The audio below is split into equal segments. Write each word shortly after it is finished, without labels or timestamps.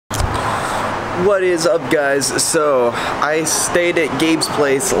What is up, guys? So I stayed at Gabe's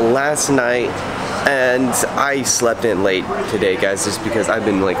place last night and I slept in late today, guys, just because I've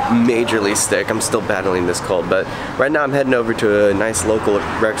been like majorly sick. I'm still battling this cold, but right now I'm heading over to a nice local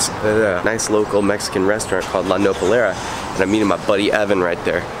Mexican restaurant called La Nopalera, and I'm meeting my buddy Evan right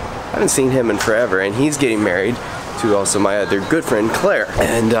there. I haven't seen him in forever, and he's getting married to also my other good friend Claire,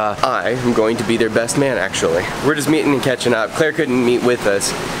 and I am going to be their best man. Actually, we're just meeting and catching up. Claire couldn't meet with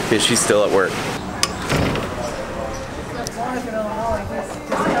us because she's still at work.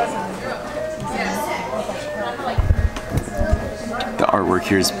 The artwork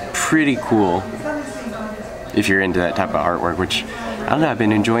here is pretty cool if you're into that type of artwork, which I don't know, I've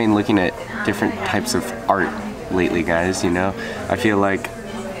been enjoying looking at different types of art lately, guys. You know, I feel like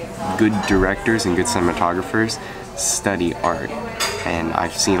good directors and good cinematographers study art, and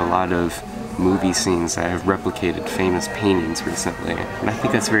I've seen a lot of movie scenes that have replicated famous paintings recently, and I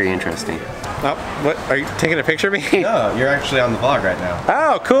think that's very interesting. Oh, what? Are you taking a picture of me? No, you're actually on the vlog right now.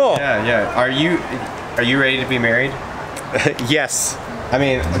 Oh, cool. Yeah. Are you ready to be married? Yes. I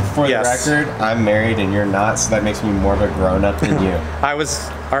mean, for the record, I'm married and you're not, so that makes me more of a grown-up than you. I was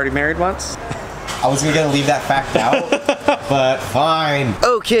already married once. I was gonna leave that fact out, but fine.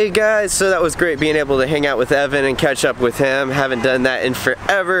 Okay, guys, so that was great being able to hang out with Evan and catch up with him. Haven't done that in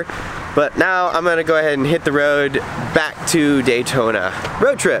forever, but now I'm gonna go ahead and hit the road back to Daytona.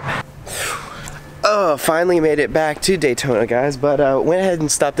 Road trip. Oh, finally made it back to Daytona, guys, but went ahead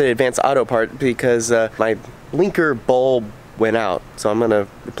and stopped at Advanced Auto Part because my blinker bulb went out, so I'm gonna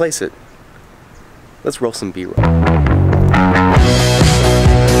replace it. Let's roll some B-roll.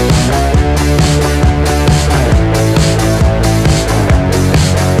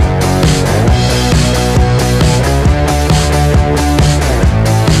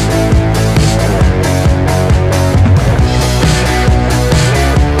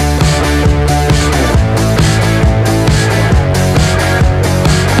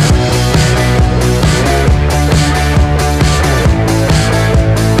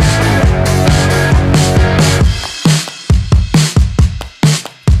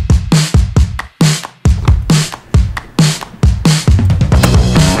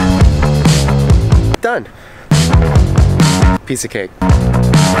 Done. Piece of cake.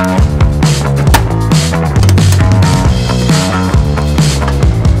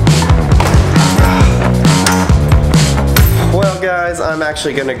 Well, guys, I'm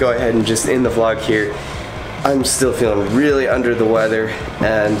actually gonna go ahead and just end the vlog here. I'm still feeling really under the weather,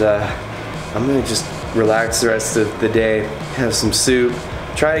 and I'm gonna just relax the rest of the day, have some soup,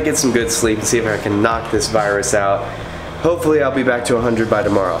 try to get some good sleep, and see if I can knock this virus out. Hopefully I'll be back to 100 by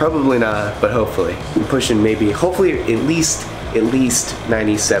tomorrow. Probably not, but hopefully. I'm pushing maybe, hopefully at least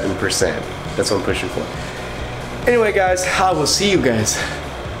 97%. That's what I'm pushing for. Anyway, guys, I will see you guys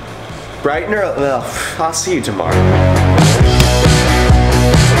bright and early. Well, I'll see you tomorrow.